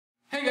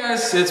Hey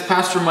guys, it's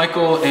Pastor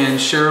Michael and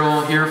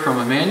Cheryl here from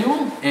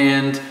Emmanuel,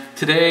 and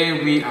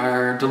today we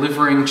are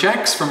delivering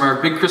checks from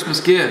our Big Christmas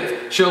Give.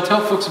 Cheryl,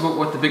 tell folks about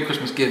what the Big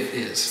Christmas Give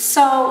is.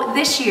 So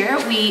this year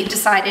we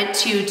decided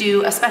to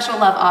do a special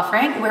love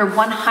offering where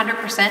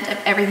 100% of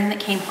everything that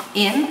came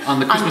in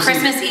on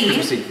Christmas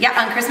Eve. Yeah,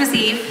 on Christmas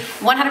Eve,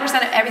 100%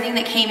 of everything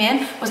that came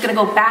in was going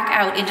to go back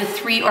out into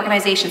 3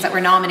 organizations that were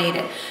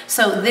nominated.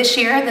 So this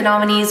year the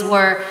nominees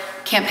were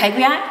Camp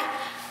Pagweak,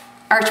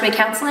 Archway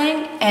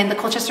Counseling, and the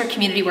Colchester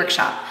Community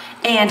Workshop.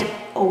 And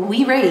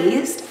we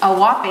raised a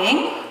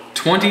whopping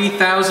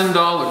 $20,000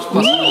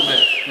 plus a little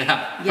bit.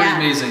 Yeah, pretty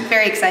amazing.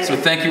 Very exciting. So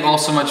thank you all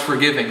so much for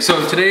giving.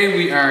 So today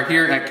we are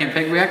here at Camp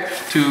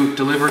Pagweak to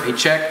deliver a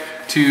check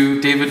to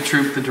David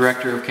Throop, the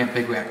director of Camp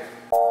Pagweak.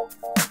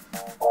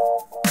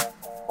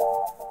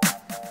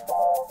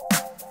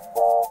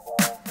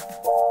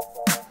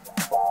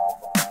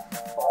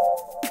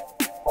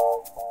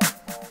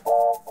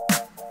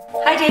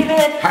 Hi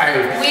David.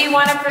 Hi. We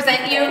want to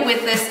present you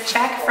with this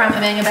check from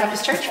Emmanuel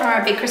Baptist Church from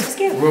our Big Christmas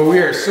Give. Well, we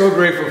are so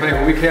grateful,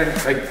 thankful. We can't,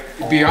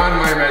 beyond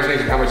my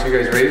imagination how much you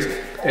guys raised,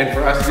 and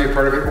for us to be a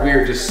part of it, we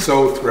are just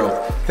so thrilled.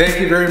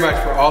 Thank you very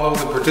much for all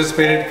those that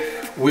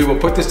participated. We will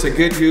put this to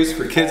good use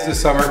for kids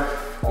this summer,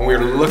 and we're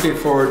looking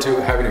forward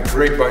to having a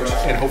great bunch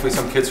and hopefully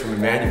some kids from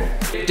Emmanuel.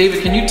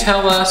 David, can you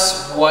tell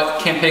us what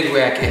Camp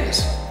Pagweak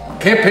is?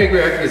 Camp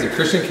Pagweak is a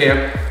Christian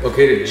camp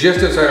located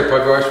just outside of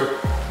Pugwash.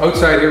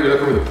 Outside here, we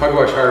look over the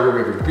Pugwash Harbor.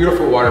 We have a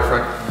beautiful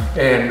waterfront,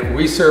 and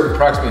we serve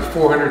approximately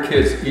 400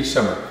 kids each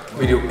summer.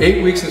 We do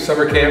 8 weeks of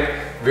summer camp,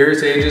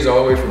 various ages,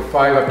 all the way from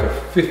 5 up to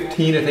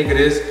 15, I think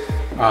it is.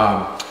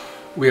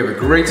 We have a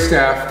great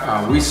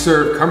staff. We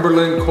serve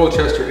Cumberland,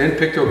 Colchester, and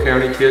Pictou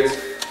County kids.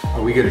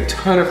 We get a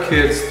ton of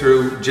kids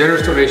through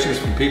generous donations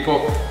from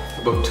people.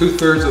 About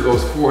 2/3 of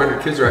those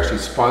 400 kids are actually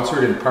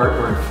sponsored in part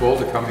or in full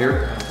to come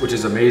here, which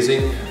is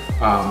amazing.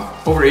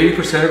 Over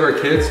 80% of our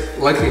kids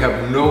likely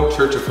have no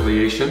church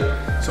affiliation,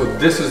 so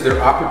this is their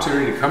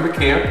opportunity to come to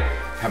camp,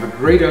 have a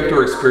great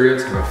outdoor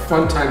experience, have a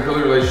fun time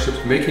building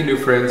relationships, making new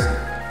friends,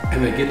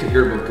 and they get to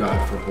hear about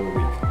God for a whole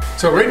week.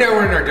 So right now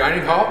we're in our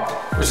dining hall,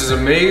 which is an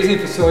amazing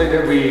facility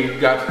that we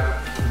got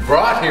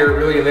brought here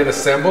really and then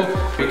assembled.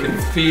 We can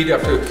feed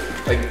up to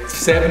like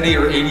 70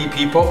 or 80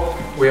 people.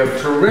 We have a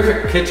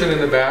terrific kitchen in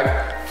the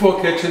back, full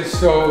kitchen,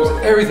 stoves,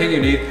 everything you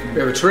need.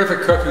 We have a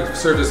terrific cook who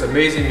serves us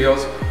amazing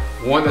meals.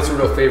 One that's a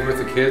real favorite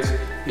with the kids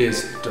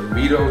is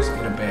Doritos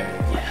in a bag.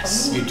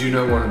 Yes. You do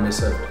not want to miss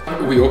out.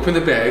 We open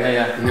the bag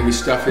and then we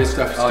stuff in.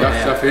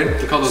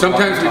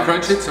 Sometimes we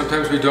crunch it,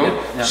 sometimes we don't.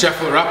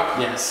 Shuffle it up.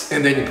 Yes.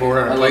 And then you pour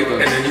it on a plate, and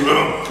then you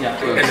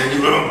and then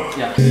you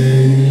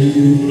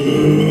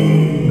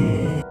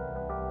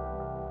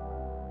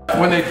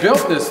When they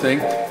built this thing,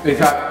 they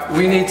thought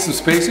we need some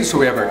spaces, so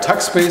we have our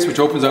tuck space, which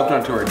opens up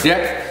onto our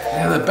deck,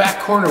 and the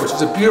back corner, which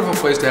is a beautiful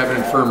place to have an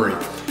infirmary.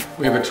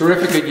 We have a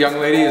terrific young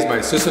lady as my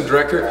assistant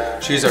director.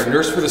 She's our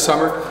nurse for the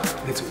summer.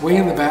 And it's way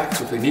in the back,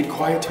 so if they need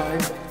quiet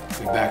time,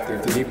 they're back there.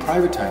 If they need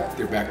private time,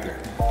 they're back there.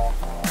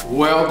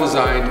 Well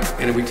designed,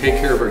 and we take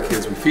care of our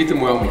kids. We feed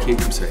them well and we keep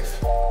them safe.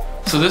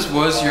 So this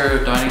was your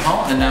dining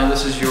hall, and now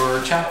this is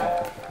your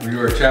chapel. We do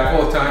our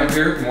chapel time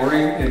here,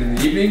 morning and in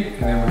the evening,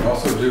 and then we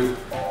also do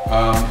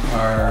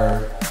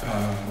our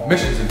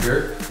missions in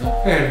here,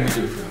 and we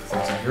do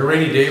things like a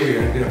rainy day. We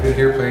get up in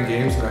here playing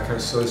games and that kind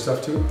of silly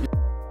stuff too.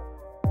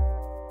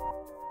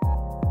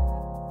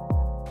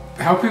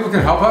 How people can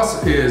help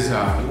us is,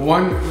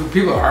 one,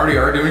 people already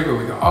are doing it, but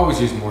we can always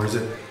use more, is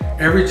that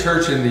every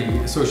church in the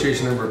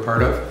association that we're a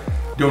part of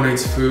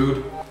donates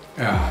food,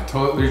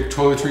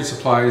 toiletry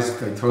supplies,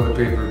 like toilet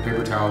paper,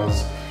 paper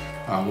towels,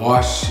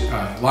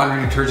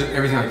 laundry detergent,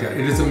 everything like that.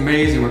 It is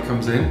amazing what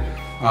comes in.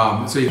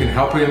 So you can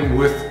help in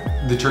with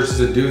the churches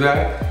that do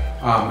that.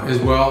 As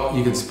well,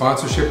 you can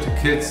sponsorship to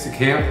kids to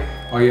camp.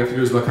 All you have to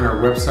do is look on our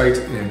website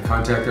and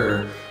contact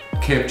our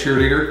camp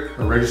cheerleader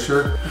or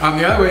register.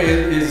 The other way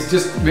is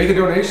just make a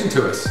donation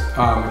to us.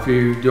 If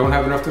you don't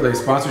have enough to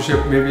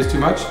sponsorship, maybe it's too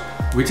much,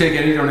 we take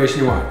any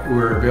donation you want.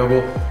 We're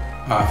available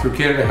through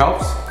Canada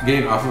Helps,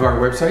 again off of our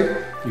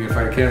website. You can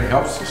find Canada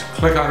Helps, just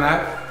click on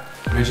that,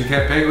 mention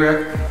Camp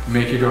Pagweak,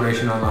 make your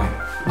donation online.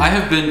 I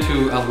have been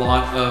to a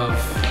lot of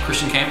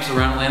Christian camps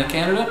around Atlantic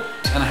Canada,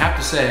 and I have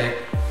to say,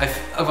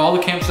 of all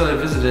the camps that I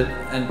visited,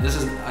 and this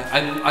is,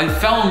 I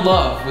fell in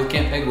love with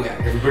Camp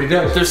Pagweak. Everybody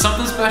does. There's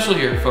something special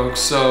here,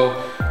 folks. So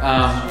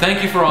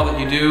thank you for all that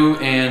you do,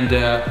 and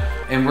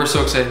we're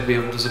so excited to be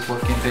able to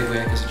support Camp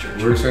Pagweak as a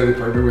church. We're excited to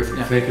partner with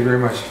you. Thank you very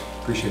much.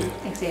 Appreciate it.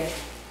 Thanks, David.